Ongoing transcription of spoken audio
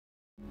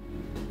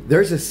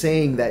There's a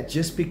saying that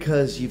just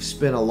because you've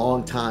spent a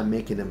long time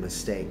making a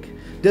mistake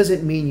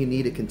doesn't mean you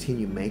need to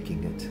continue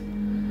making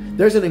it.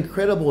 There's an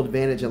incredible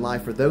advantage in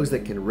life for those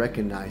that can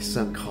recognize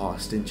sunk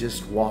cost and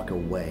just walk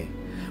away.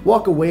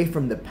 Walk away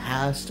from the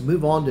past,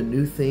 move on to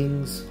new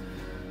things.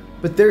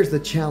 But there's the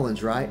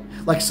challenge, right?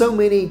 Like so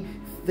many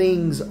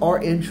things,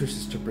 our interest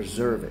is to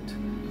preserve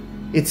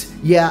it. It's,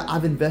 yeah,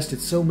 I've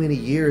invested so many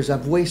years.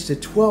 I've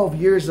wasted 12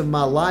 years of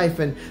my life,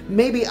 and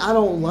maybe I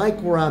don't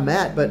like where I'm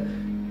at, but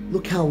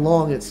look how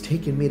long it's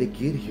taken me to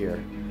get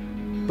here.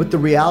 But the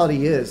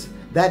reality is,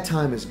 that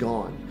time is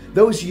gone.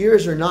 Those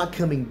years are not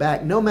coming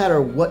back. No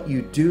matter what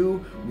you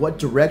do, what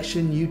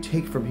direction you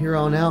take from here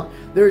on out,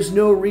 there's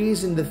no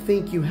reason to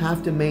think you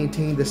have to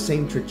maintain the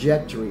same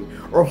trajectory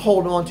or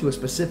hold on to a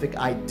specific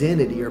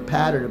identity or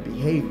pattern of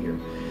behavior.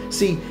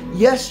 See,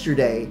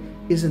 yesterday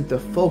isn't the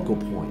focal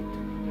point.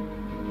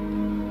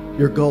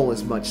 Your goal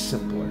is much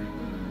simpler.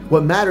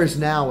 What matters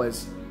now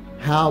is,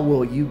 how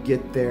will you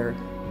get there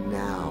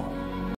now?